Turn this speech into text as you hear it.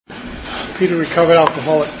Peter, recovered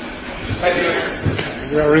alcoholic. I do. Okay,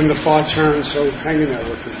 we are in the far turn, so hang in there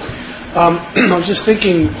with me. I was just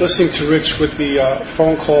thinking, listening to Rich with the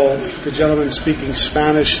phone call, the gentleman speaking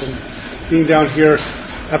Spanish, and being down here,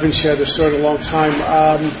 haven't shared this story in a long time.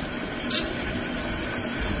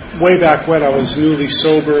 Way back when I was newly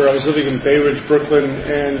sober, I was living in Bay Ridge, Brooklyn,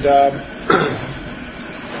 and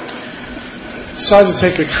decided to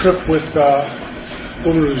take a trip with a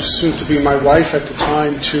woman who was soon to be my wife at the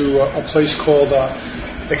time to a place called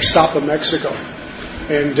Ixtapa, Mexico.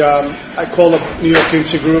 And I called up New York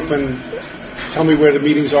Intergroup and tell me where the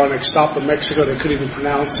meetings are in Ixtapa, Mexico. They couldn't even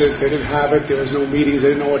pronounce it. They didn't have it. There was no meetings. They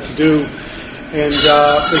didn't know what to do. And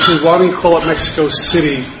they said, why don't you call up Mexico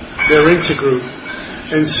City, their Intergroup?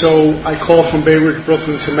 And so I called from Bay Ridge,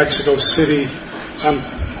 Brooklyn to Mexico City,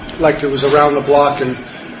 like it was around the block. And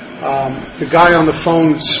the guy on the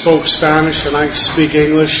phone spoke Spanish and I speak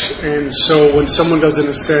English. And so when someone doesn't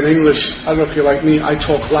understand English, I don't know if you're like me, I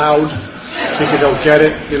talk loud. Thinking they'll get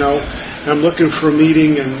it, and I'm looking for a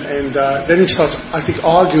meeting, and then he starts, I think,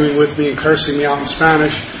 arguing with me and cursing me out in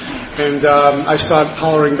Spanish, and I start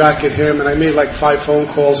hollering back at him, and I made like 5 phone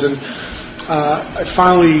calls, and I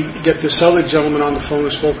finally get this other gentleman on the phone who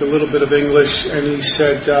spoke a little bit of English, and he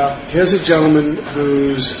said, here's a gentleman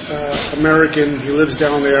who's American, he lives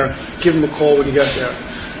down there, give him a call when you get there.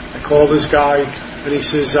 I call this guy, and he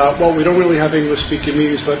says, well, we don't really have English-speaking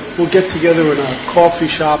meetings, but we'll get together in a coffee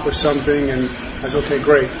shop or something. And I said, okay,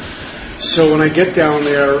 great. So when I get down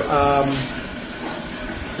there,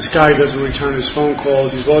 this guy doesn't return his phone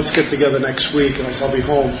calls. He says, well, let's get together next week. And I said, I'll be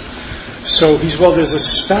home. So he's, well, there's a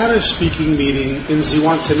Spanish-speaking meeting in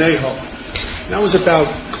Zihuatanejo. And that was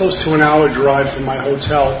about close to an hour drive from my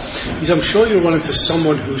hotel. He said, I'm sure you'll run into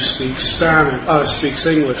someone who speaks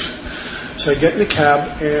English. So I get in the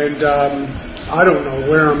cab, and I don't know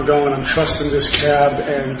where I'm going. I'm trusting this cab,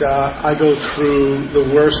 and I go through the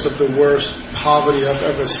worst of the worst poverty I've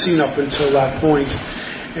ever seen up until that point.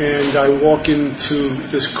 And I walk into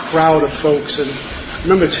this crowd of folks, and I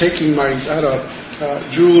remember taking I had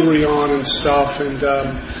jewelry on and stuff, and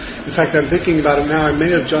in fact, I'm thinking about it now, I may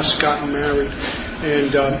have just gotten married.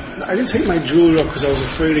 And I didn't take my jewelry off because I was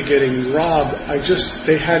afraid of getting robbed.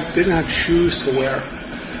 They didn't have shoes to wear.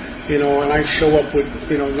 And I show up with,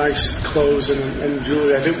 nice clothes and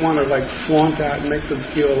jewelry. I didn't want to flaunt that and make them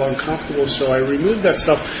feel uncomfortable, so I removed that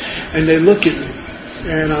stuff. And they look at me,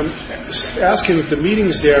 and I'm asking if the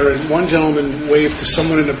meeting's there, and one gentleman waved to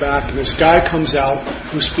someone in the back, and this guy comes out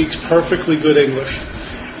who speaks perfectly good English,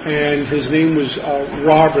 and his name was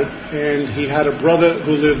Robert, and he had a brother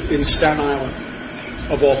who lived in Staten Island,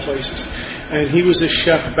 of all places. And he was a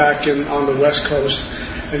chef back on the West Coast,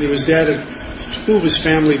 and he was there to move his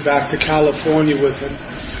family back to California with him,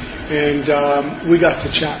 and we got to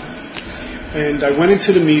chat. And I went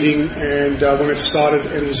into the meeting, and when it started,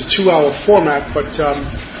 and it was a 2-hour format, but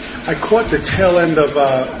I caught the tail end of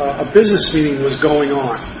a business meeting was going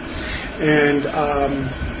on, and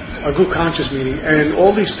a group conscious meeting, and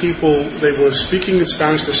all these people, they were speaking in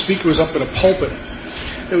Spanish. The speaker was up in a pulpit.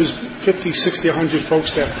 There was 50, 60, 100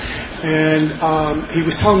 folks there, and he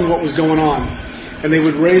was telling me what was going on. And they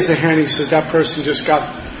would raise their hand. He says, that person just got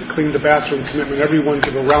to clean the bathroom commitment. Everyone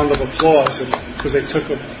give a round of applause because they took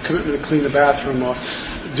a commitment to clean the bathroom or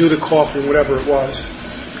do the coffee, whatever it was.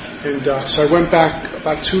 And so I went back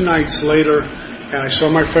about 2 nights later, and I saw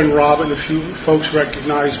my friend Rob, and a few folks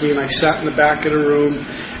recognized me, and I sat in the back of the room,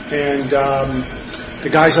 and the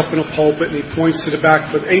guy's up in a pulpit, and he points to the back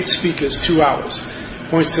for 8 speakers, 2 hours.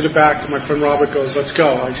 Points to the back, and my friend Robert goes, let's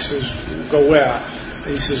go. I says, go where? And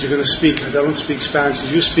he says, you're going to speak. I said, I don't speak Spanish. He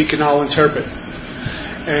says, you speak and I'll interpret.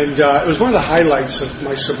 And it was one of the highlights of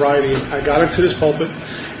my sobriety. I got into this pulpit,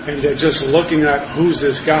 and they're just looking at who's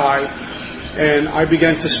this guy. And I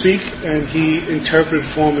began to speak, and he interpreted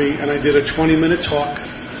for me, and I did a 20-minute talk,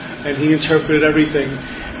 and he interpreted everything.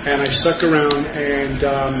 And I stuck around, and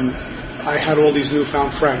I had all these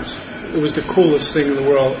newfound friends. It was the coolest thing in the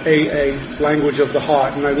world, AA, language of the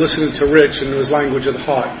heart. And I listened to Rich, and it was language of the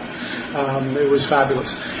heart. It was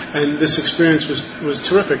fabulous. And this experience was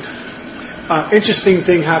terrific. Interesting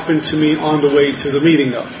thing happened to me on the way to the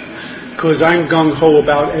meeting, though. Because I'm gung-ho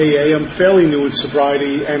about AA. I'm fairly new in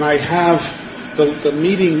sobriety, and I have the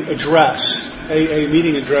meeting address, AA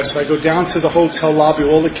meeting address. So I go down to the hotel lobby.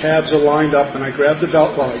 All the cabs are lined up, and I grab the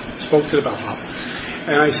belt. Well, I spoke to the bellhop.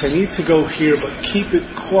 And I said, I need to go here, but keep it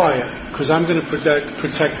quiet, because I'm going to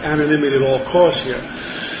protect anonymity at all costs here.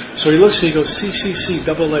 So he looks at me, he goes, C,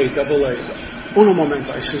 double A. Uno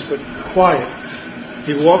momento. I says, but quiet.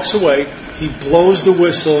 He walks away, he blows the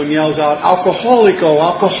whistle and yells out, alcoholico.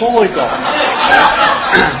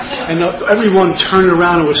 And everyone turned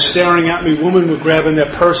around and was staring at me. Women were grabbing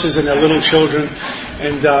their purses and their little children.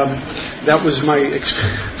 And that was my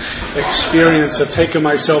experience of taking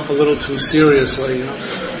myself a little too seriously. You know.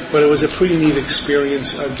 But it was a pretty neat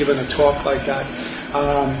experience giving a talk like that.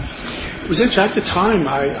 It was interesting. At the time,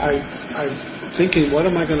 I thinking, what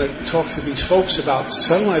am I going to talk to these folks about?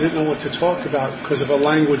 Suddenly I didn't know what to talk about because of a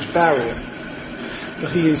language barrier.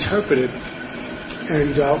 But he interpreted.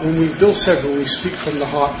 And Bill said, when we speak from the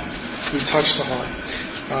heart, we touch the heart.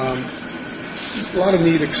 A lot of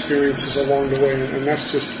neat experiences along the way, and that's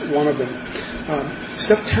just one of them.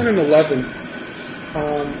 Step 10 and 11,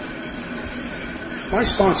 my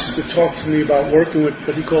sponsor used to talk to me about working with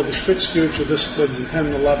what he called the strict spiritual disciplines in 10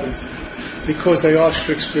 and 11, because they are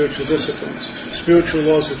strict spiritual disciplines, spiritual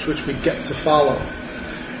laws with which we get to follow.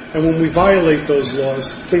 And when we violate those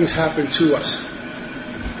laws, things happen to us.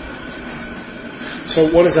 So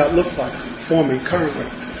what does that look like for me currently?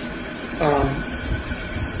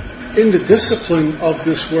 In the discipline of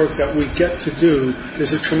this work that we get to do,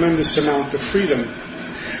 there's a tremendous amount of freedom.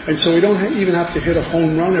 And so we don't even have to hit a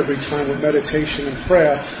home run every time with meditation and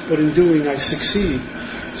prayer, but in doing I succeed.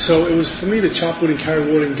 So it was for me to chop wood and carry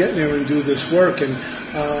wood and get there and do this work, and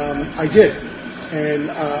I did. And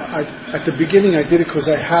at the beginning I did it because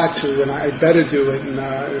I had to, and I better do it, and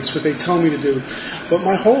it's what they tell me to do. But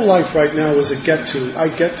my whole life right now is a get to. I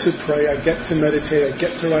get to pray, I get to meditate, I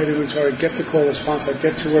get to write inventory, I get to call response, I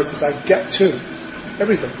get to work with, I get to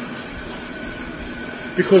everything.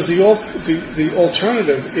 Because the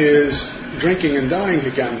alternative is drinking and dying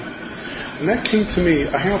again. And that came to me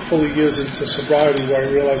a handful of years into sobriety, where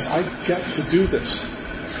I realized I get to do this.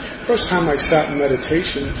 First time I sat in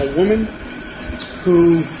meditation, a woman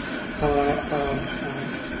who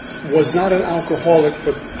was not an alcoholic,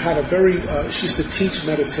 but had a very, she used to teach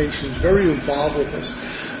meditation, very involved with this,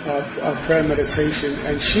 prayer meditation,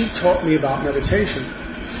 and she taught me about meditation.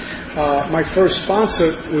 My first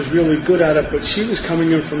sponsor was really good at it, but she was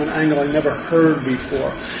coming in from an angle I never heard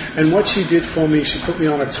before. And what she did for me, she put me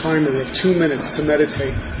on a timer of 2 minutes to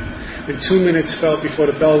meditate. And 2 minutes before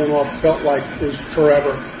the bell went off, felt like it was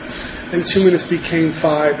forever. And 2 minutes became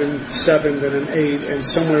 5 and 7 then an 8, and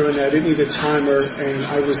somewhere in there I didn't need a timer, and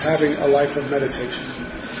I was having a life of meditation.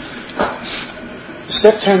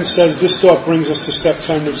 Step 10 says, this thought brings us to step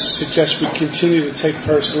 10, which suggests we continue to take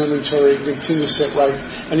personal inventory, continue to set right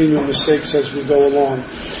any new mistakes as we go along.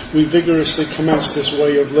 We vigorously commence this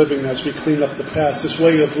way of living as we clean up the past. This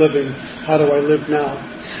way of living, how do I live now?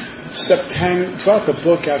 Step 10, throughout the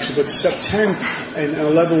book actually, but step 10 and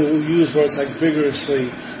 11 will use words like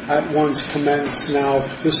vigorously, at once, commence, now.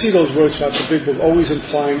 You'll see those words throughout the big book, always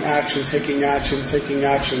implying action, taking action, taking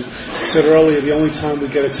action. I said earlier, the only time we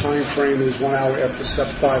get a time frame is 1 hour after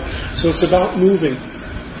step 5. So it's about moving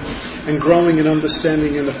and growing in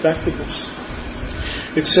understanding and effectiveness.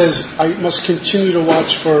 It says, I must continue to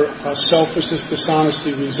watch for selfishness,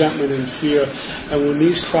 dishonesty, resentment, and fear. And when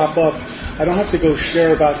these crop up, I don't have to go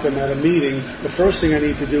share about them at a meeting. The first thing I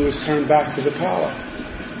need to do is turn back to the power.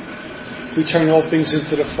 We turn all things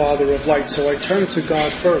into the Father of light. So I turn to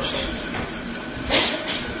God first.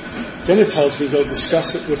 Then it tells me go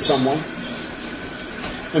discuss it with someone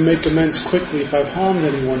and make amends quickly if I've harmed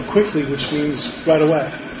anyone. Quickly, which means right away.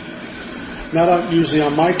 Not usually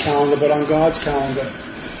on my calendar, but on God's calendar.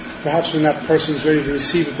 Perhaps when that person's ready to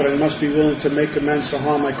receive it, but I must be willing to make amends for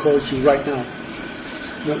harm I caused you right now.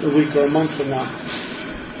 Not a week or a month from now.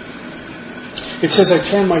 It says I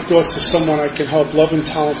turn my thoughts to someone I can help. Love and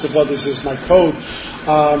tolerance of others is my code.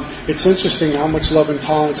 It's interesting how much love and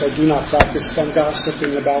tolerance I do not practice if I'm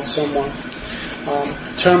gossiping about someone.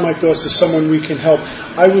 Turn my thoughts to someone we can help.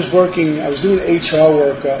 I was doing HR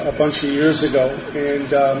work a bunch of years ago,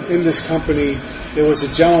 and in this company there was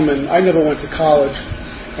a gentleman, I never went to college,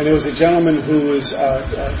 and there was a gentleman who was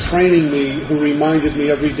training me, who reminded me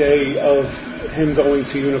every day of him going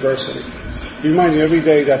to university. He reminded me every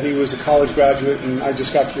day that he was a college graduate and I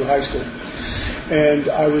just got through high school. And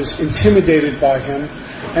I was intimidated by him,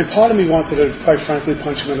 and part of me wanted to, quite frankly,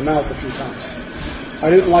 punch him in the mouth a few times.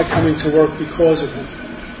 I didn't like coming to work because of him.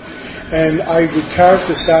 And I would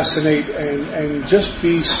character assassinate and just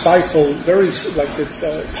be spiteful, very like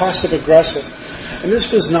passive-aggressive. And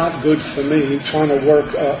this was not good for me, trying to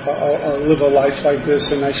work, live a life like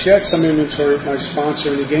this. And I shared some inventory with my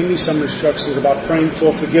sponsor, and he gave me some instructions about praying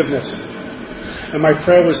for forgiveness. And my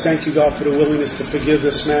prayer was, thank you, God, for the willingness to forgive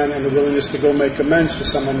this man and the willingness to go make amends for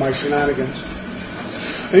some of my shenanigans.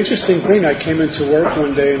 An interesting thing, I came into work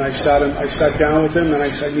one day and I sat down with him and I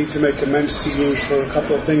said, I need to make amends to you for a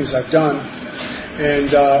couple of things I've done.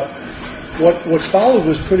 And what followed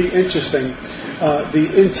was pretty interesting.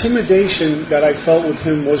 The intimidation that I felt with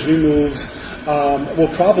him was removed.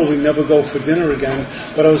 We'll probably never go for dinner again,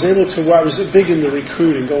 but I was big in the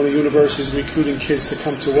recruiting, going to universities, recruiting kids to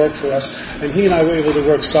come to work for us, and he and I were able to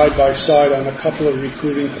work side by side on a couple of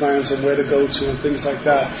recruiting plans and where to go to and things like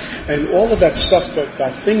that. And all of that stuff,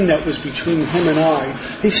 that thing that was between him and I,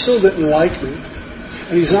 he still didn't like me.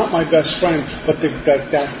 And he's not my best friend, but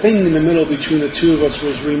that thing in the middle between the two of us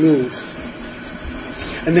was removed.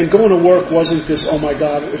 And then going to work wasn't this, oh my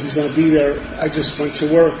God, he's going to be there. I just went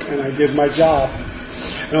to work and I did my job.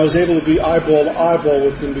 And I was able to be eyeball to eyeball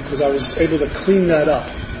with him because I was able to clean that up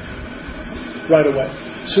right away.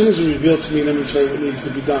 As soon as he revealed to me an inventory what needed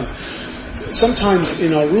to be done. Sometimes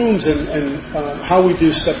in our rooms and how we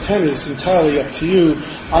do step 10 is entirely up to you.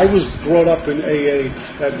 I was brought up in AA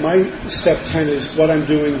that my step 10 is what I'm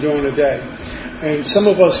doing during the day. And some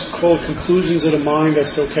of us call conclusions of the mind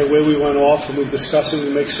as to, okay, where we went off, and we discuss it and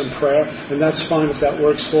we make some prayer, and that's fine if that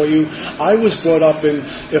works for you. I was brought up in,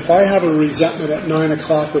 if I have a resentment at 9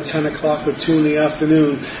 o'clock or 10 o'clock or 2 in the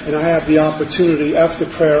afternoon, and I have the opportunity after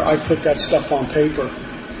prayer, I put that stuff on paper.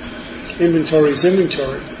 Inventory is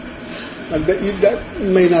inventory. And that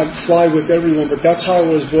may not fly with everyone, but that's how I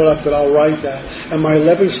was brought up, that I'll write that. And my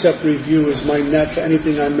 11-step review is my net for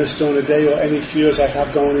anything I missed during the day or any fears I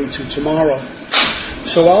have going into tomorrow.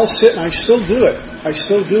 So I'll sit, and I still do it.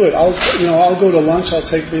 I'll go to lunch. I'll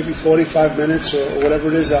take maybe 45 minutes or whatever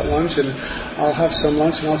it is at lunch, and I'll have some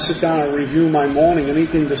lunch, and I'll sit down and review my morning,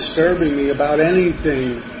 anything disturbing me about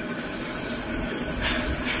anything.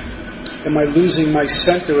 Am I losing my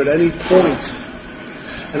center at any point?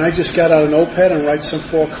 And I just got out a notepad and write some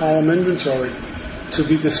 4-column inventory to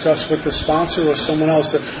be discussed with the sponsor or someone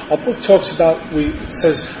else. Our book talks about,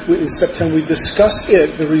 says in step 10, we discuss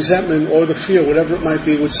the resentment or the fear, whatever it might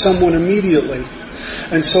be, with someone immediately.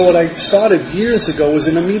 And so what I started years ago was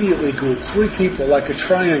an immediately group, 3 people, like a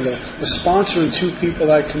triangle, a sponsor and 2 people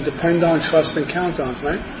that I can depend on, trust, and count on,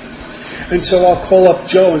 right? And so I'll call up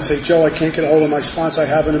Joe and say, Joe, I can't get a hold of my sponsor. I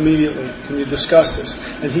have it immediately. Can you discuss this?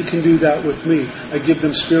 And he can do that with me. I give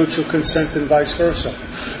them spiritual consent and vice versa.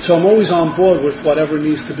 So I'm always on board with whatever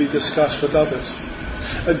needs to be discussed with others.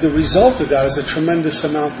 The result of that is a tremendous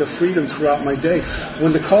amount of freedom throughout my day.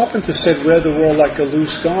 When the carpenter said, wear the world like a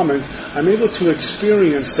loose garment, I'm able to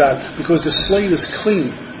experience that because the slate is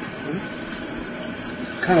clean.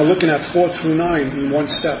 Kind of looking at 4 through 9 in one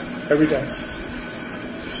step every day.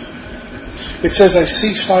 It says, I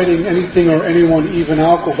cease fighting anything or anyone, even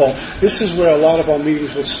alcohol. This is where a lot of our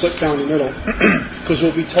meetings will split down the middle. Because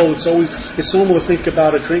we'll be told it's normal to think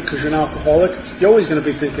about a drink because you're an alcoholic. You're always going to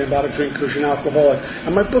be thinking about a drink because you're an alcoholic.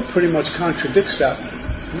 And my book pretty much contradicts that.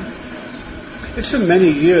 It's been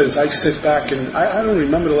many years I sit back and I don't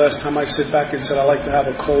remember the last time I sit back and said I like to have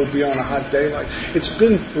a cold beer on a hot day. It's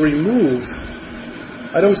been removed.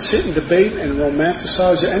 I don't sit and debate and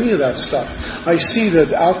romanticize any of that stuff. I see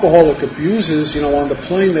that alcoholic abuses, on the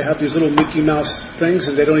plane they have these little Mickey Mouse things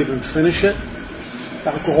and they don't even finish it.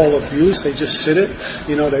 Alcohol abuse, they just sit it.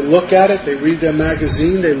 They look at it, they read their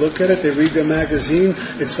magazine, they look at it, they read their magazine.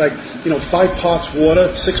 It's like, 5 parts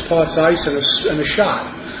water, 6 parts ice, and a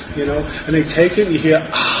shot. And they take it and you hear,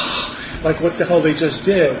 like what the hell they just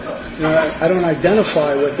did. I don't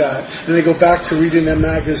identify with that. And they go back to reading their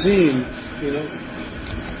magazine,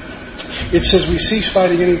 It says, we cease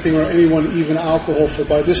fighting anything or anyone, even alcohol, for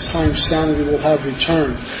by this time sanity will have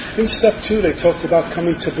returned. In step 2, they talked about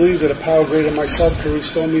coming to believe that a power greater than myself can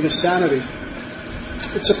restore me to sanity.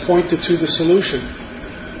 It's appointed to the solution.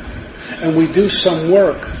 And we do some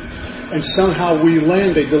work, and somehow we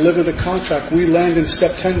land, they deliver the contract. We land in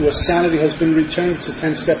step 10 where sanity has been returned. It's a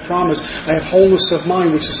 10-step promise. I have wholeness of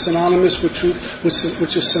mind, which is synonymous with truth,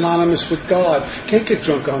 which is synonymous with God. Can't get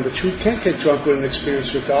drunk on the truth. Can't get drunk with an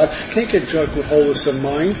experience with God. Can't get drunk with wholeness of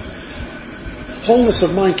mind. Wholeness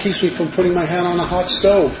of mind keeps me from putting my hand on a hot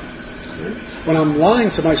stove. When I'm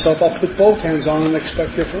lying to myself, I'll put both hands on and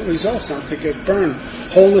expect different results, not to get burned.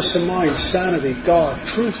 Wholeness of mind, sanity, God,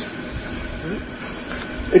 truth.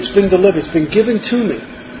 It's been delivered. It's been given to me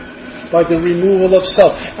by the removal of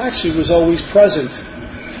self. Actually, it was always present.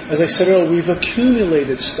 As I said earlier, we've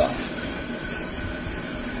accumulated stuff.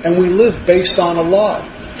 And we live based on a lie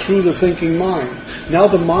through the thinking mind. Now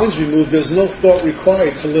the mind's removed. There's no thought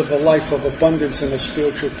required to live a life of abundance in a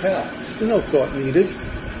spiritual path. There's no thought needed.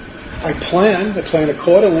 I plan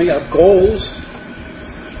accordingly. I have goals.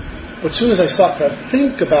 But as soon as I start to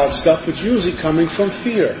think about stuff, it's usually coming from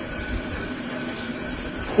fear,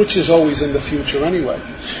 which is always in the future anyway.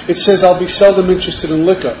 It says, I'll be seldom interested in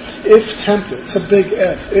liquor. If tempted, it's a big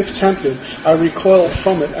if tempted, I recoil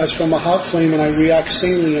from it as from a hot flame and I react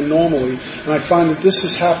sanely and normally. And I find that this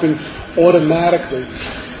has happened automatically.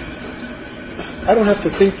 I don't have to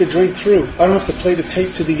think the drink through. I don't have to play the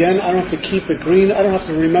tape to the end. I don't have to keep it green. I don't have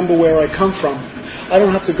to remember where I come from. I don't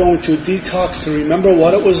have to go into a detox to remember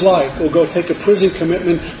what it was like, or go take a prison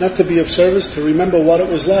commitment not to be of service to remember what it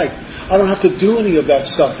was like. I don't have to do any of that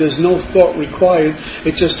stuff. There's no thought required.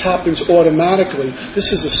 It just happens automatically.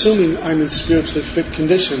 This is assuming I'm in spiritually fit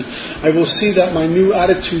condition. I will see that my new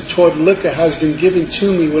attitude toward liquor has been given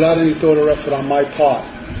to me without any thought or effort on my part.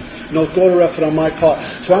 No thought or effort on my part.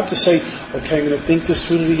 So I have to say, okay, I'm going to think this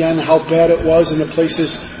through to the end, how bad it was and the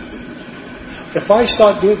places. If I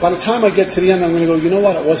start doing it, by the time I get to the end, I'm going to go, you know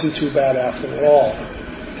what, it wasn't too bad after all.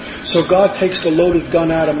 So God takes the loaded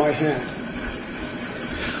gun out of my hand.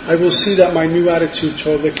 I will see that my new attitude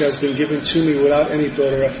toward liquor has been given to me without any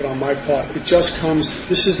thought or effort on my part. It just comes,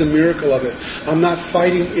 this is the miracle of it. I'm not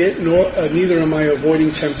fighting it, neither am I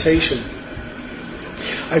avoiding temptation.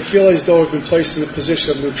 I feel as though I've been placed in a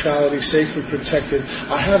position of neutrality, safe and protected.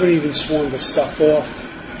 I haven't even sworn the stuff off.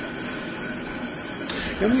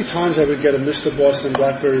 How many times I would get a Mr. Boston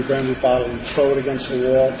Blackberry brandy bottle and throw it against the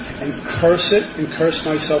wall and curse it and curse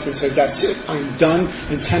myself and say, that's it, I'm done.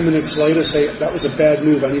 And 10 minutes later say, that was a bad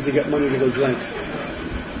move, I need to get money to go drink.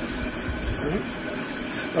 Right?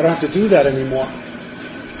 I don't have to do that anymore.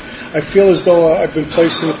 I feel as though I've been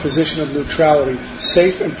placed in a position of neutrality,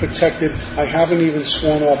 safe and protected. I haven't even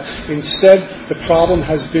sworn off. Instead, the problem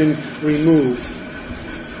has been removed.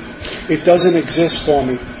 It doesn't exist for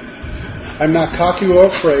me. I'm not cocky or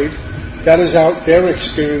afraid. That is out their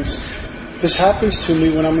experience. This happens to me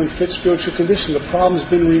when I'm in fit spiritual condition. The problem's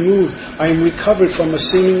been removed. I am recovered from a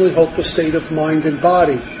seemingly hopeless state of mind and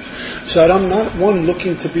body. So that I'm not one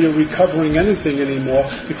looking to be a recovering anything anymore,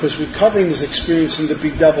 because recovering is experiencing the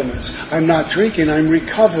bedevilments. I'm not drinking, I'm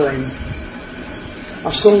recovering.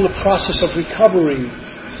 I'm still in the process of recovering.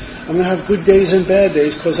 I'm going to have good days and bad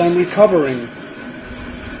days because I'm recovering.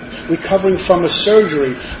 Recovering from a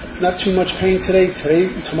surgery. Not too much pain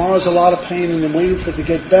today. Tomorrow's a lot of pain and I'm waiting for it to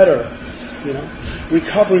get better.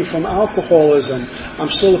 Recovering from alcoholism. I'm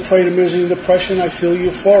still a prey to misery and depression. I feel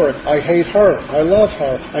euphoric. I hate her. I love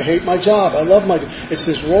her. I hate my job. I love my job. It's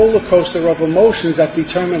this roller coaster of emotions that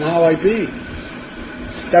determine how I be.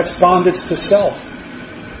 That's bondage to self.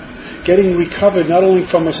 Getting recovered not only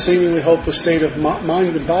from a seemingly hopeless state of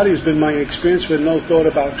mind and body has been my experience with no thought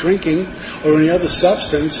about drinking or any other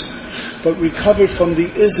substance, but recovered from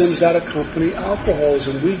the isms that accompany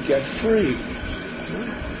alcoholism. We get free.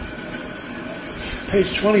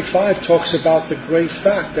 Page 25 talks about the great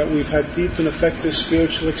fact that we've had deep and effective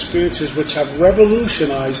spiritual experiences which have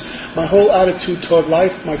revolutionized my whole attitude toward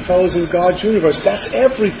life, my fellows in God's universe. That's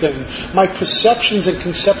everything. My perceptions and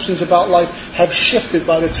conceptions about life have shifted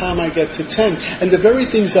by the time I get to 10. And the very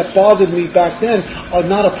things that bothered me back then are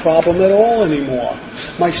not a problem at all anymore.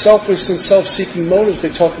 My selfish and self-seeking motives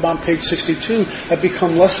they talk about on page 62 have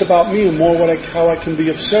become less about me and more how I can be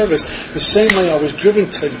of service. The same way I was driven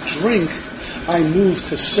to drink, I moved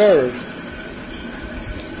to serve.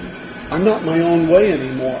 I'm not my own way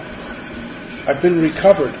anymore. I've been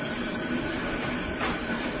recovered.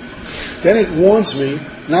 Then it warns me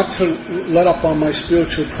not to let up on my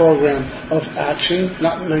spiritual program of action,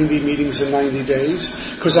 not 90 meetings in 90 days,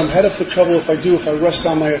 because I'm headed for trouble if I rest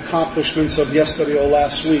on my accomplishments of yesterday or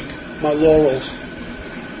last week, my laurels.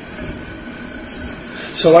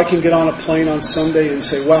 So I can get on a plane on Sunday and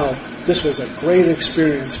say, wow, this was a great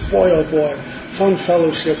experience. Boy, oh boy, fun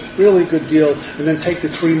fellowship, really good deal, and then take the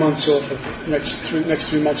 3 months off of next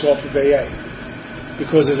 3 months off of AA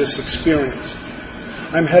because of this experience.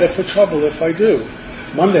 I'm headed for trouble if I do.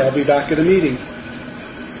 Monday I'll be back at a meeting.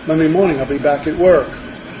 Monday morning I'll be back at work.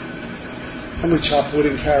 I'm going to chop wood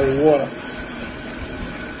and carry water.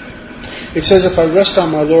 It says if I rest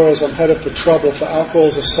on my laurels, I'm headed for trouble, for alcohol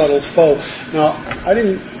is a subtle foe. Now, I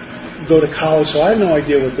didn't go to college, so I had no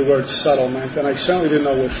idea what the word subtle meant, and I certainly didn't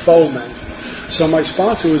know what foe meant. So my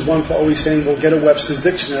sponsor was one for always saying, well, get a Webster's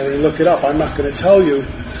Dictionary and look it up. I'm not going to tell you.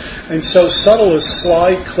 And so subtle is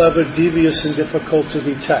sly, clever, devious, and difficult to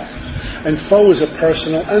detect. And foe is a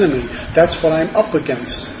personal enemy. That's what I'm up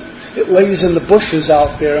against. It lays in the bushes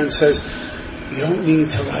out there and says, you don't need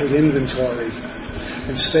to write inventory.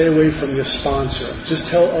 And stay away from your sponsor. Just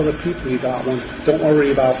tell other people you got one. Don't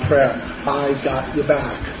worry about prayer. I got your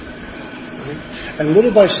back. And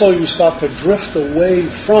little by little you start to drift away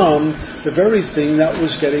from the very thing that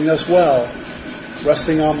was getting us well.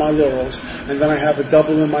 Resting on my laurels. And then I have a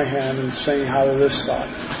double in my hand and saying, how will this stop?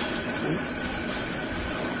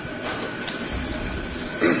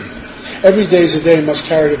 Every day is a day must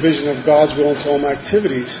carry the vision of God's will into all my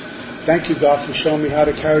activities. Thank you, God, for showing me how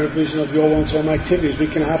to carry the vision of your will into all my activities. We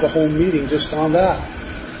can have a whole meeting just on that.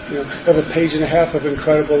 have a page and a half of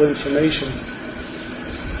incredible information.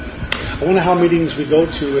 I wonder how meetings we go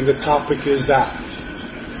to and the topic is that.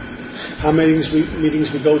 How meetings we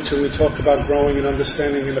go to and we talk about growing and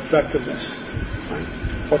understanding and effectiveness. Right?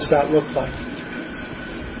 What's that look like?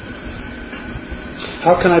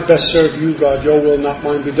 How can I best serve you, God? Your will, not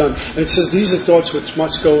mine, be done. And it says these are thoughts which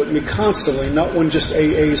must go with me constantly, not when just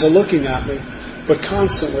AAs are looking at me, but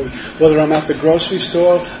constantly. Whether I'm at the grocery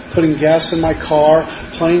store, putting gas in my car,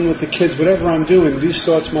 playing with the kids, whatever I'm doing, these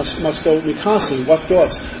thoughts must go with me constantly. What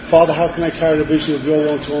thoughts? Father, how can I carry the vision of your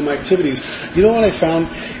will into all my activities? You know what I found?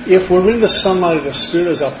 If we're in the sunlight of the Spirit,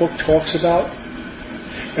 as our book talks about,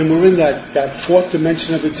 and we're in that fourth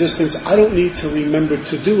dimension of existence, I don't need to remember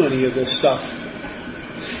to do any of this stuff.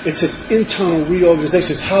 It's an internal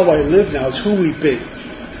reorganization. It's how I live now. It's who we be.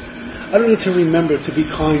 I don't need to remember to be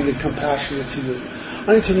kind and compassionate to you.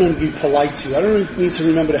 I need to remember to be polite to you. I don't need to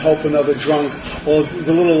remember to help another drunk or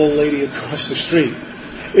the little old lady across the street.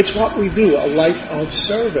 It's what we do, a life of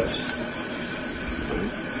service.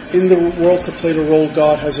 In the world to play the role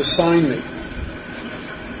God has assigned me.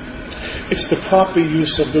 It's the proper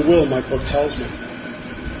use of the will, my book tells me.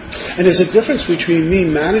 And there's a difference between me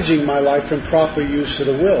managing my life and proper use of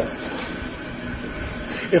the will.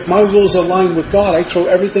 If my will's aligned with God, I throw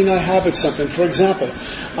everything I have at something. For example,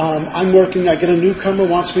 I'm working, I get a newcomer,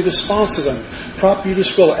 wants me to sponsor them. Proper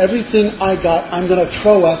use will. Everything I got, I'm going to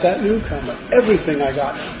throw at that newcomer. Everything I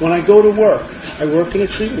got. When I go to work, I work in a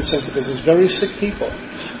treatment center because there's very sick people.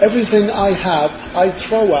 Everything I have, I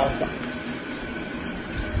throw at them.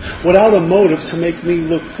 Without a motive to make me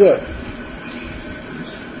look good.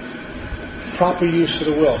 Proper use of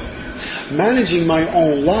the will. Managing my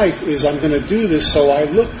own life is I'm going to do this so I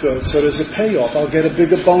look good, so there's a payoff. I'll get a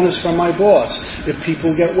bigger bonus from my boss if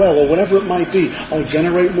people get well, or whatever it might be. I'll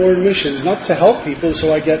generate more admissions, not to help people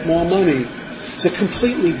so I get more money. It's a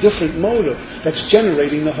completely different motive that's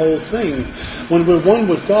generating the whole thing. When we're one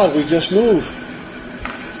with God, we just move.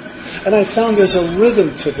 And I found there's a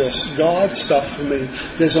rhythm to this God stuff for me.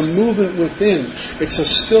 There's a movement within. It's a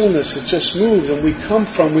stillness. It just moves. And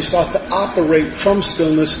we start to operate from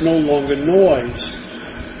stillness, no longer noise.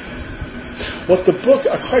 What the book,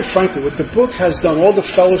 quite frankly, what the book has done, all the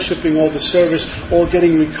fellowshipping, all the service, all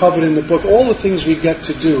getting recovered in the book, all the things we get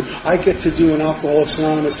to do, I get to do in Alcoholics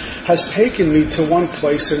Anonymous, has taken me to one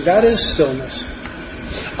place, and that is stillness.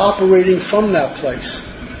 Operating from that place.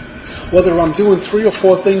 Whether I'm doing 3 or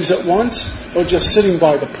 4 things at once or just sitting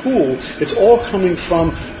by the pool, it's all coming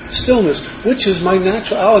from stillness, which is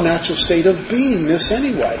our natural state of beingness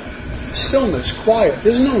anyway. Stillness, quiet.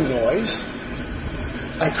 There's no noise.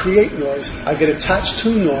 I create noise. I get attached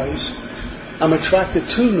to noise. I'm attracted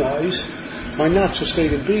to noise. My natural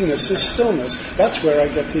state of beingness is stillness. That's where I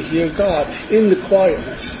get to hear God in the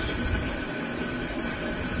quietness.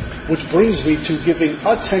 Which brings me to giving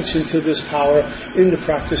attention to this power in the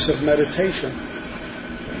practice of meditation.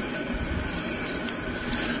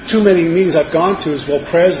 Too many meetings I've gone to is,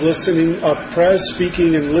 prayers,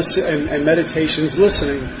 speaking, and meditations,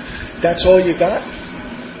 listening. That's all you got?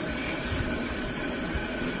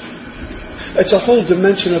 It's a whole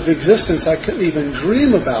dimension of existence I couldn't even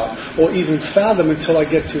dream about or even fathom until I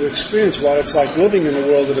get to experience what it's like living in the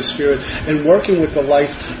world of the Spirit and working with the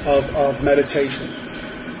life of meditation.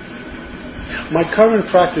 My current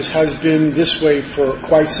practice has been this way for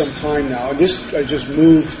quite some time now, and this I just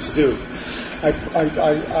moved to do.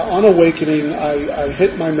 On awakening, I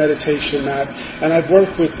hit my meditation mat, and I've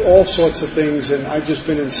worked with all sorts of things, and I've just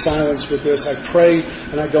been in silence with this. I pray,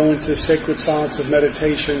 and I go into sacred silence of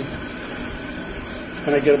meditation,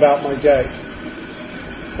 and I get about my day.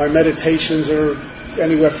 My meditations are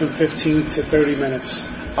anywhere from 15 to 30 minutes.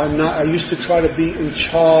 I used to try to be in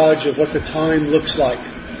charge of what the time looks like.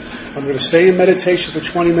 I'm going to stay in meditation for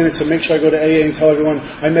 20 minutes and make sure I go to AA and tell everyone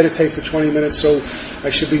I meditate for 20 minutes, so I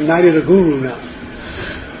should be knighted a guru now.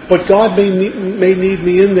 But God may need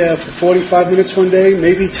me in there for 45 minutes one day,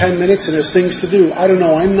 maybe 10 minutes, and there's things to do. I don't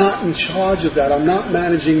know. I'm not in charge of that. I'm not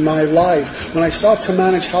managing my life. When I start to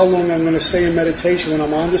manage how long I'm going to stay in meditation, when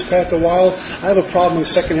I'm on this path a while, I have a problem in the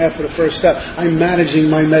second half of the first step. I'm managing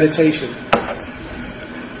my meditation.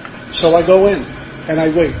 So I go in and I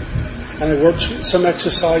wait. And I work some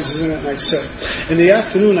exercises in it and I sit. In the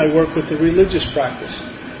afternoon I work with the religious practice.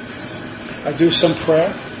 I do some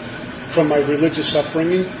prayer from my religious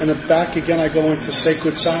upbringing, and then back again I go into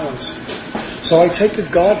sacred silence. So I take a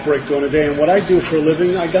God break during the day, and what I do for a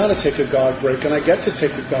living, I got to take a God break, and I get to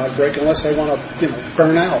take a God break unless I want to,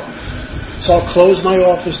 burn out. So I'll close my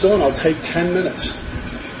office door and I'll take 10 minutes.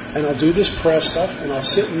 And I'll do this prayer stuff, and I'll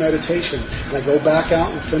sit in meditation, and I go back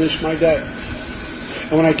out and finish my day.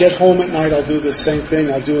 And when I get home at night, I'll do the same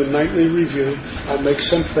thing. I'll do a nightly review. I'll make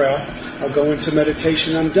some prayer. I'll go into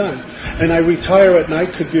meditation. I'm done. And I retire at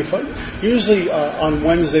night. Could be fun. Usually on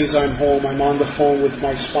Wednesdays I'm home. I'm on the phone with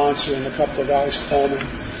my sponsor and a couple of guys call me.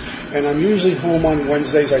 And I'm usually home on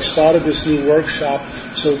Wednesdays. I started this new workshop,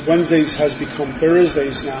 so Wednesdays has become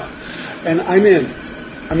Thursdays now. And I'm in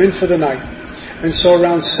for the night. And so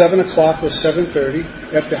around 7 o'clock or 7:30,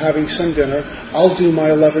 after having some dinner, I'll do my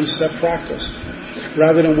 11-step practice,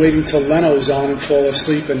 rather than waiting till Leno's on and fall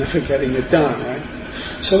asleep and never getting it done, right?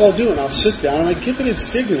 So I'll do it. I'll sit down and I give it its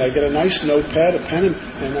dignity. I get a nice notepad, a pen,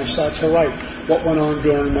 and I start to write what went on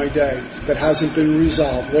during my day that hasn't been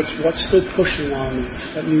resolved, what's still pushing on me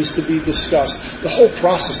that needs to be discussed. The whole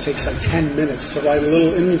process takes like 10 minutes to write a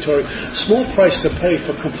little inventory. Small price to pay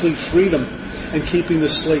for complete freedom and keeping the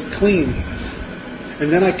slate clean. And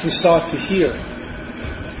then I can start to hear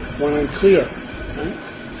when I'm clear. Right?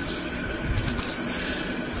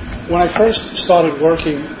 When I first started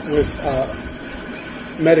working with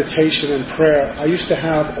meditation and prayer, I used to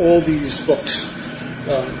have all these books,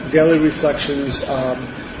 Daily Reflections,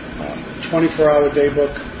 24-Hour Day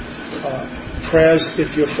Book, Prayers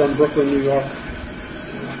If You're From Brooklyn, New York.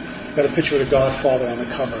 Got a picture of the Godfather on the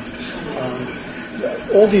cover.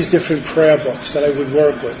 All these different prayer books that I would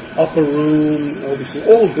work with, Upper Room, all these things,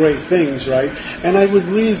 all great things, right? And I would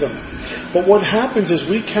read them. But what happens is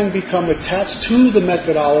we can become attached to the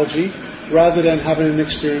methodology rather than having an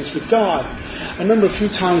experience with God. I remember a few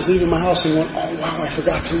times leaving my house and going, oh wow, I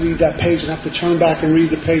forgot to read that page, and I have to turn back and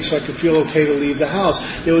read the page so I could feel okay to leave the house.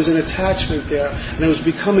 There was an attachment there, and it was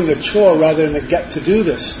becoming a chore rather than a get to do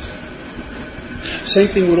this. Same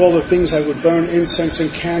thing with all the things I would burn incense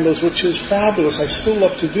and candles, which is fabulous. I still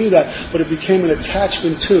love to do that, but it became an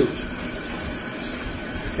attachment too.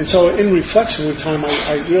 And so in reflection one time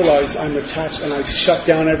I realized I'm attached and I shut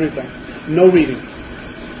down everything. No reading.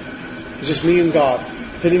 It's just me and God,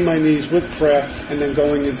 hitting my knees with prayer and then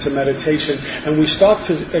going into meditation. And we start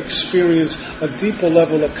to experience a deeper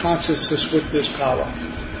level of consciousness with this power.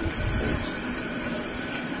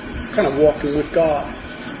 Kind of walking with God.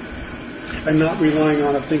 And not relying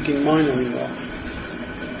on a thinking mind anymore.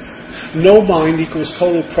 No mind equals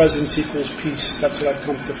total presence equals peace. That's what I've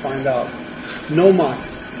come to find out. No mind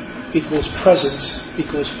equals presence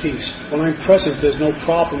equals peace. When I'm present, there's no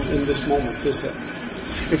problem in this moment, is there?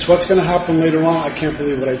 It's what's going to happen later on. I can't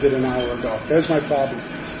believe what I did an hour ago. There's my problem,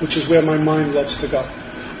 which is where my mind loves to go,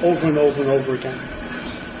 over and over and over again.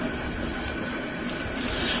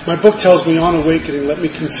 My book tells me on awakening, let me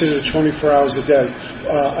consider 24 hours a day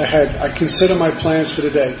ahead. I consider my plans for the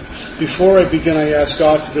day. Before I begin, I ask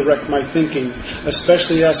God to direct my thinking,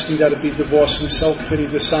 especially asking that it be divorced from self-pity,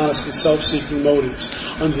 dishonest, and self-seeking motives.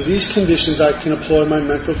 Under these conditions, I can employ my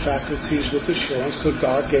mental faculties with assurance because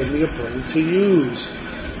God gave me a brain to use.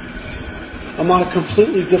 I'm on a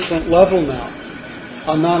completely different level now.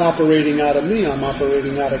 I'm not operating out of me, I'm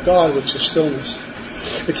operating out of God, which is stillness.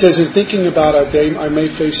 It says, in thinking about our day, I may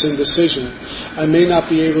face indecision. I may not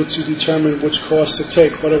be able to determine which course to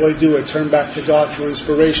take. What do? I turn back to God for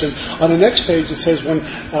inspiration. On the next page it says, when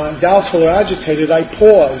doubtful or agitated, I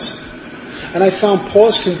pause. And I found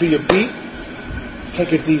pause can be a beat.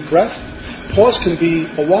 Take a deep breath. Pause can be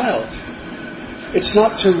a while. It's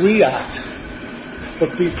not to react,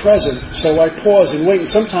 but be present. So I pause and wait. And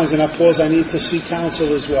sometimes in that pause I need to seek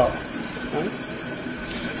counsel as well. Right?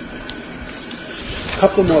 A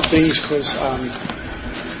couple more things because a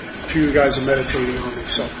few of you guys are meditating on me.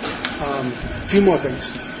 So a few more things.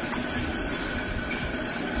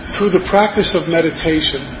 Through the practice of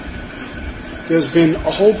meditation, there's been a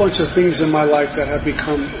whole bunch of things in my life that have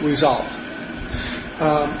become resolved.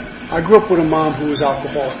 I grew up with a mom who was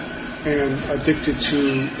alcoholic and addicted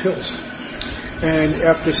to pills. And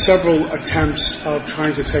after several attempts of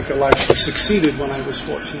trying to take her life, she succeeded when I was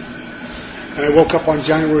 14. And I woke up on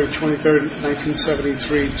January 23rd,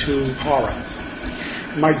 1973 to horror.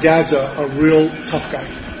 My dad's a real tough guy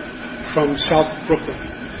from South Brooklyn.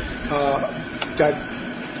 That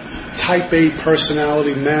type A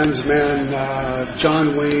personality, man's man,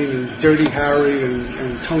 John Wayne and Dirty Harry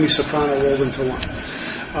and Tony Soprano rolled into one.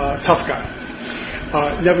 Tough guy.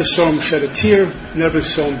 Never saw him shed a tear, never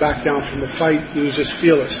saw him back down from the fight. He was just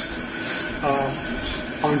fearless.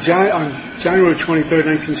 On January 23rd,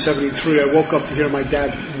 1973, I woke up to hear my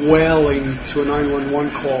dad wailing to a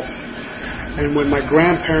 911 call. And when my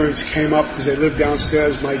grandparents came up, because they lived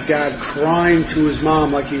downstairs, my dad crying to his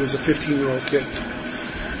mom like he was a 15-year-old kid.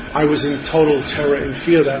 I was in total terror and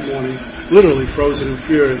fear that morning, literally frozen in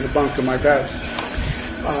fear in the bunk of my bed.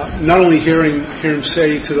 Not only hear him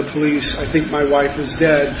say to the police, I think my wife is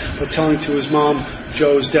dead, but telling to his mom,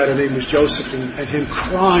 Joe's dad, her name was Josephine, and him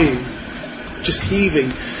crying, just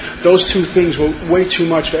heaving. Those two things were way too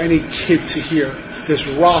much for any kid to hear. This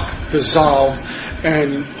rock dissolved,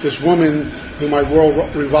 and this woman who my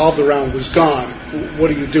world revolved around was gone. What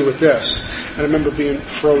do you do with this? And I remember being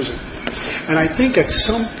frozen. And I think at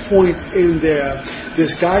some point in there,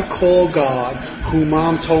 this guy called God, who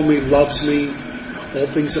Mom told me loves me, all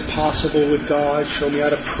things are possible with God, showed me how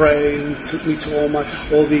to pray, and took me to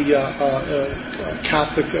all the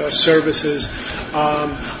Catholic services.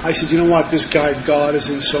 I said, you know what, this guy God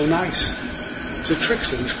isn't so nice. He's a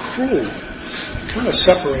trickster, he's cruel. Kind of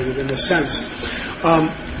separated in a sense.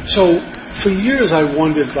 So for years I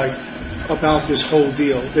wondered about this whole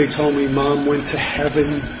deal. They told me Mom went to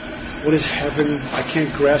heaven. What is heaven? I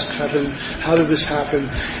can't grasp heaven. How did this happen?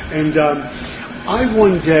 And I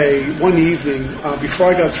one evening, before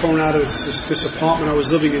I got thrown out of this apartment I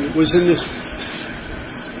was living in, was in this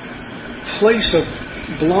place of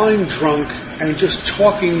blind drunk and just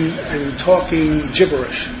talking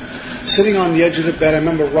gibberish. Sitting on the edge of the bed, I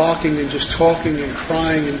remember rocking and just talking and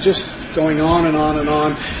crying and just going on and on and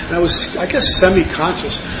on. And I was, I guess,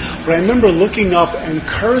 semi-conscious. But I remember looking up and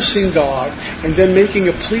cursing God and then making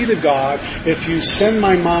a plea to God, if you send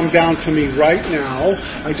my mom down to me right now,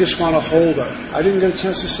 I just want to hold her. I didn't get a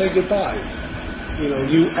chance to say goodbye.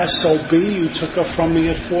 You SOB, you took her from me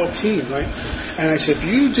at 14, right? And I said, if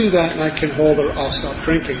you do that and I can hold her, I'll stop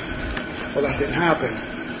drinking. Well, that didn't happen.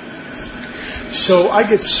 So I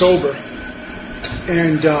get sober,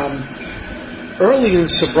 and early in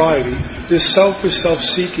sobriety, this selfish,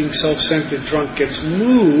 self-seeking, self-centered drunk gets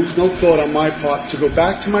moved, no thought on my part, to go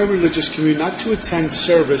back to my religious community, not to attend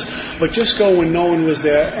service, but just go when no one was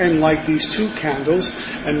there and light these 2 candles,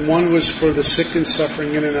 and one was for the sick and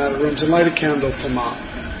suffering in and out of rooms, and light a candle for Mom.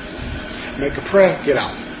 Make a prayer, get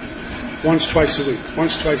out. Once, twice a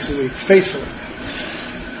week, faithfully.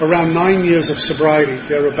 Around 9 years of sobriety,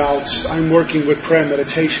 thereabouts, I'm working with prayer and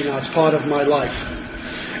meditation now. It's part of my life.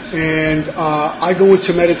 And I go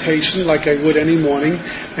into meditation like I would any morning.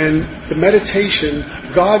 And the meditation,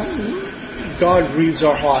 God reads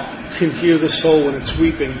our heart, can hear the soul when it's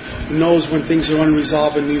weeping, knows when things are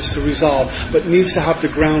unresolved and needs to resolve, but needs to have the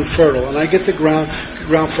ground fertile. And I get the ground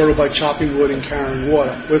fertile by chopping wood and carrying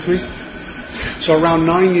water. With me? So around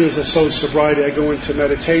 9 years or so sobriety, I go into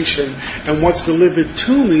meditation, and what's delivered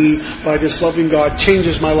to me by this loving God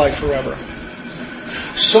changes my life forever.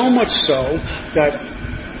 So much so that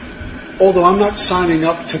although I'm not signing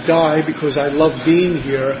up to die because I love being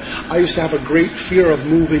here, I used to have a great fear of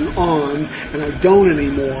moving on, and I don't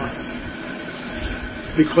anymore.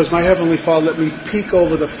 Because my Heavenly Father let me peek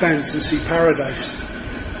over the fence and see paradise.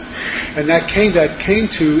 And that came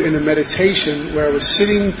to in a meditation where I was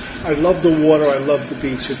sitting. I love the water, I love the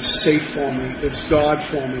beach. It's safe for me. It's God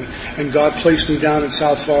for me. And God placed me down in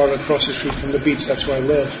South Florida across the street from the beach. That's where I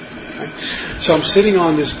live. Okay? So I'm sitting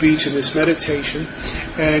on this beach in this meditation,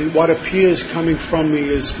 and what appears coming from me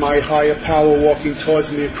is my higher power walking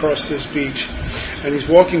towards me across this beach. And he's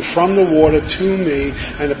walking from the water to me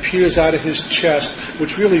and appears out of his chest,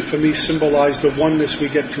 which really for me symbolized the oneness we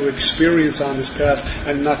get to experience on this path,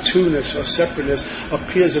 and not two-ness or separateness.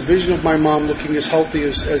 Appears a vision of my mom looking as healthy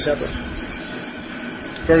as ever.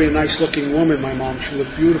 Very nice looking woman, my mom. She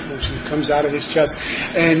looked beautiful. She comes out of his chest.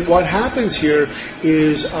 And what happens here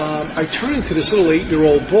is I turn into this little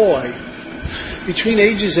 8-year-old boy. Between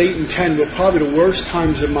ages 8 and 10 were probably the worst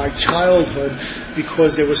times of my childhood,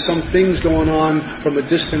 because there were some things going on from a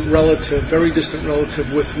distant relative, very distant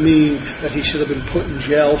relative with me, that he should have been put in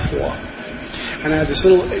jail for. And I had this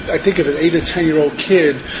little, I think of an 8 or 10-year-old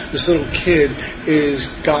kid. This little kid is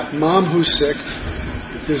got mom who's sick,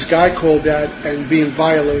 this guy called dad, and being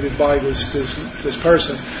violated by this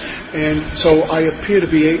person. And so I appear to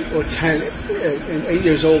be 8 or 10 and 8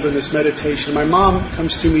 years old in this meditation. My mom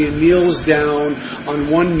comes to me and kneels down on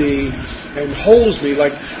one knee and holds me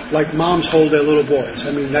like moms hold their little boys.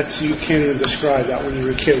 I mean, you can't even describe that when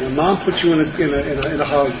you're a kid. When mom puts you in a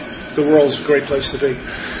hug, the world's a great place to be.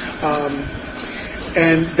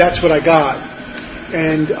 And that's what I got.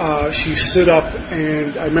 And she stood up,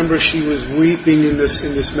 and I remember she was weeping in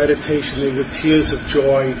this meditation. They were tears of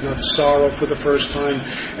joy, not sorrow, for the first time.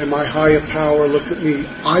 And my higher power looked at me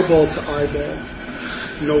eyeball to eyeball.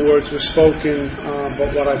 No words were spoken,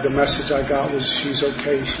 but the message I got was, she's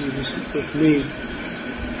okay, she was with me.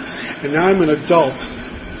 And now I'm an adult,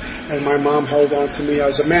 and my mom held on to me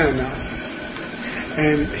as a man now.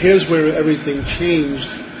 And here's where everything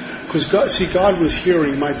changed. Because God was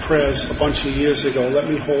hearing my prayers a bunch of years ago. Let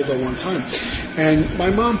me hold her one time. And my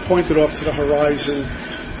mom pointed off to the horizon,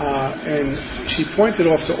 and she pointed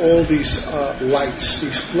off to all these lights,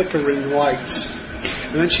 these flickering lights.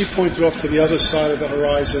 And then she pointed off to the other side of the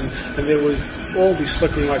horizon, and there were all these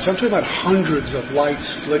flickering lights. I'm talking about hundreds of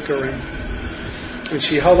lights flickering. And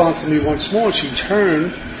she held on to me once more, and she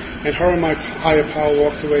turned, and her and my higher power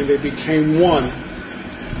walked away, and they became one.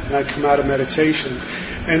 And I come out of meditation.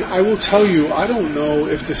 And I will tell you, I don't know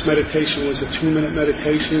if this meditation was a 2-minute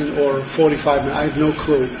meditation or 45 minutes. I have no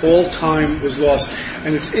clue. All time was lost.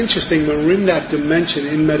 And it's interesting, when we're in that dimension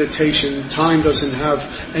in meditation, time doesn't have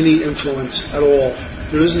any influence at all.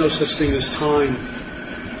 There is no such thing as time.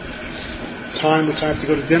 Time, what time I have to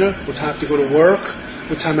go to dinner, what time I have to go to work,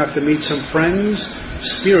 what time I have to meet some friends.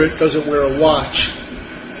 Spirit doesn't wear a watch.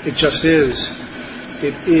 It just is.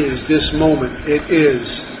 It is this moment. It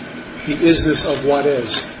is the isness of what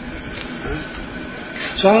is.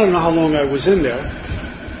 So I don't know how long I was in there.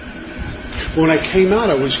 But when I came out,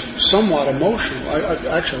 I was somewhat emotional.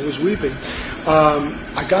 I was weeping.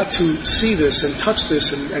 I got to see this and touch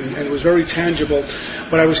this, and it was very tangible.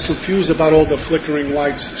 But I was confused about all the flickering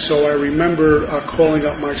lights. So I remember calling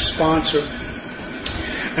up my sponsor,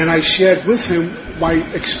 and I shared with him my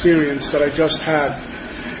experience that I just had.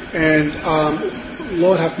 And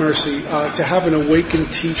Lord have mercy, to have an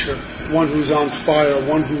awakened teacher, one who's on fire,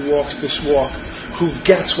 one who walks this walk, who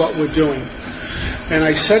gets what we're doing. And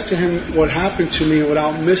I said to him what happened to me,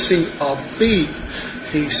 without missing a beat.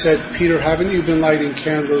 He said, Peter, haven't you been lighting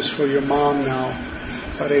candles for your mom now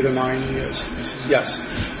about 8 or 9 years? I said,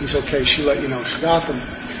 yes. He's okay, she let you know she got them.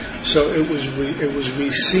 So it was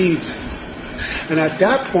received. And at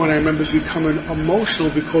that point, I remember becoming emotional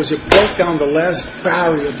because it broke down the last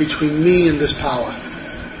barrier between me and this power.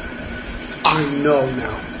 I know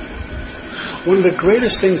now. One of the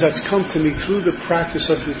greatest things that's come to me through the practice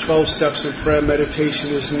of the 12 steps of prayer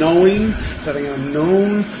meditation is knowing that I am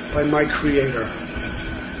known by my Creator.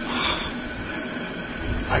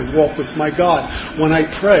 I walk with my God. When I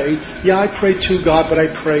pray, I pray to God, but I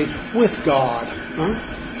pray with God.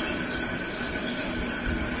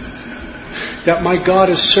 That my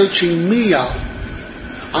God is searching me out.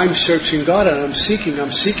 I'm searching God and I'm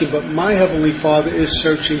seeking, but my Heavenly Father is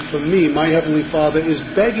searching for me. My Heavenly Father is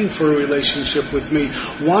begging for a relationship with me,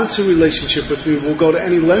 wants a relationship with me, will go to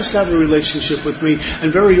any lengths to have a relationship with me,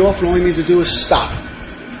 and very often all I need to do is stop.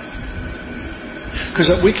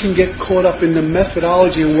 Because we can get caught up in the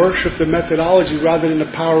methodology and worship the methodology rather than the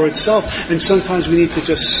power itself, and sometimes we need to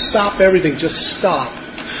just stop everything, just stop.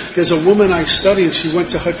 There's a woman I study, and she went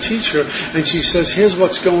to her teacher, and she says, here's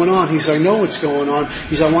what's going on. He says, I know what's going on.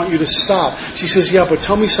 He says, I want you to stop. She says, yeah, but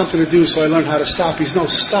tell me something to do so I learn how to stop. He says, no,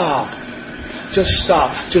 stop. Just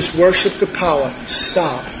stop. Just worship the power.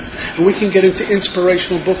 Stop. And we can get into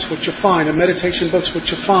inspirational books, which are fine, and meditation books,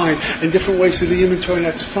 which are fine, and different ways to the inventory, and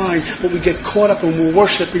that's fine. But we get caught up and we're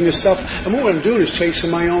worshiping this stuff, and what I'm doing is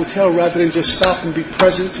chasing my own tail rather than just stop and be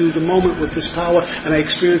present to the moment with this power, and I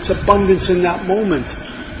experience abundance in that moment.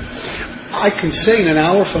 I can say in an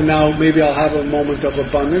hour from now, maybe I'll have a moment of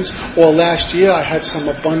abundance. Or last year I had some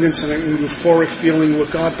abundance and an euphoric feeling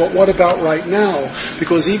with God. But what about right now?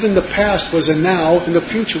 Because even the past was a now, and the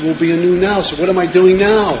future will be a new now. So what am I doing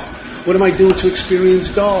now? What am I doing to experience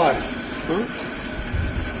God?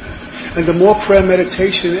 And the more prayer,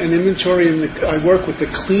 meditation, and inventory I work with, the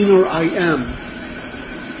cleaner I am.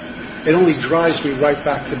 It only drives me right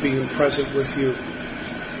back to being present with you.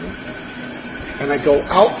 And I go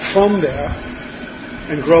out from there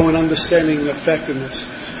and grow in understanding and effectiveness.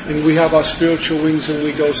 And we have our spiritual wings and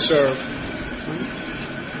we go serve.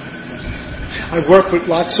 I've worked with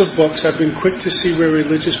lots of books. I've been quick to see where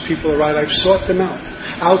religious people are right. I've sought them out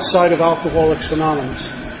outside of Alcoholics Anonymous.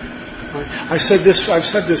 I've said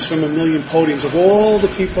this from a million podiums. Of all the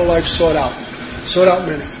people I've sought out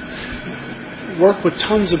many. Worked with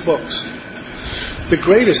tons of books. The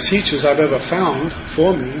greatest teachers I've ever found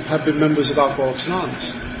for me have been members of Alcoholics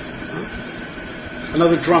Anonymous.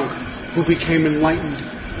 Another drunk who became enlightened,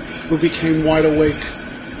 who became wide awake.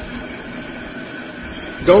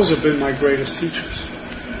 Those have been my greatest teachers.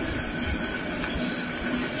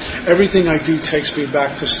 Everything I do takes me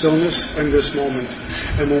back to stillness and this moment.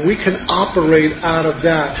 And when we can operate out of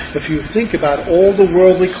that, if you think about all the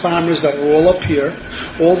worldly clamors that are all up here,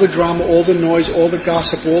 all the drama, all the noise, all the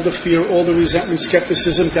gossip, all the fear, all the resentment,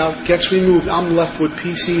 skepticism, doubt gets removed, I'm left with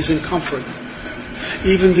peace, ease, and comfort.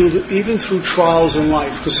 Even through trials in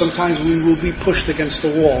life, because sometimes we will be pushed against the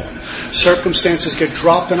wall. Circumstances get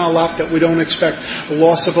dropped in our lap that we don't expect. The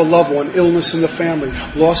loss of a loved one, illness in the family,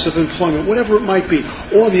 loss of employment, whatever it might be.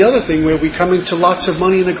 Or the other thing where we come into lots of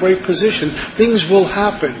money in a great position. Things will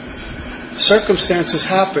happen. Circumstances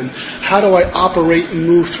happen. How do I operate and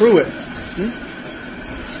move through it?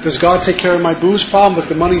 Does God take care of my booze problem, but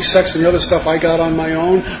the money, sex, and the other stuff I got on my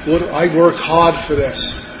own? I worked hard for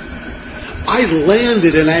this. I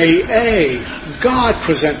landed in AA. God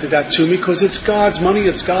presented that to me because it's God's money,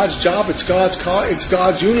 it's God's job, it's God's car, it's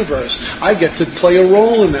God's universe. I get to play a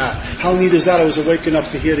role in that. How neat is that? I was awake enough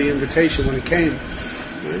to hear the invitation when it came.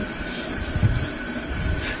 Right?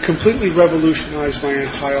 Completely revolutionized my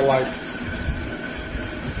entire life.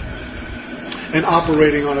 And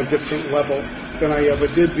operating on a different level than I ever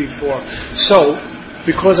did before. So,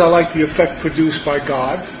 because I like the effect produced by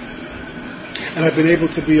God, and I've been able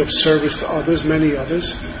to be of service to others, many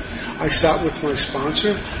others, I sat with my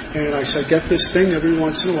sponsor and I said, get this thing every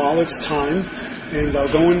once in a while, it's time, and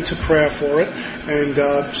I'll go into prayer for it.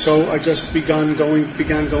 And so I just began going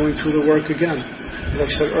through the work again. As I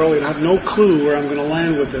said earlier, I have no clue where I'm going to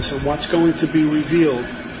land with this and what's going to be revealed.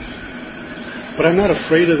 But I'm not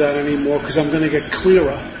afraid of that anymore because I'm going to get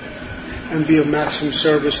clearer and be of maximum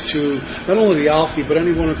service to not only the Alki, but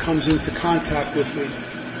anyone who comes into contact with me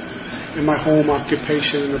in my home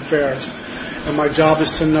occupation and affairs. And my job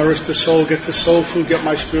is to nourish the soul, get the soul food, get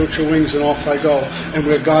my spiritual wings, and off I go. And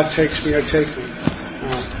where God takes me, I take me.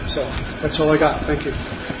 So that's all I got. Thank you.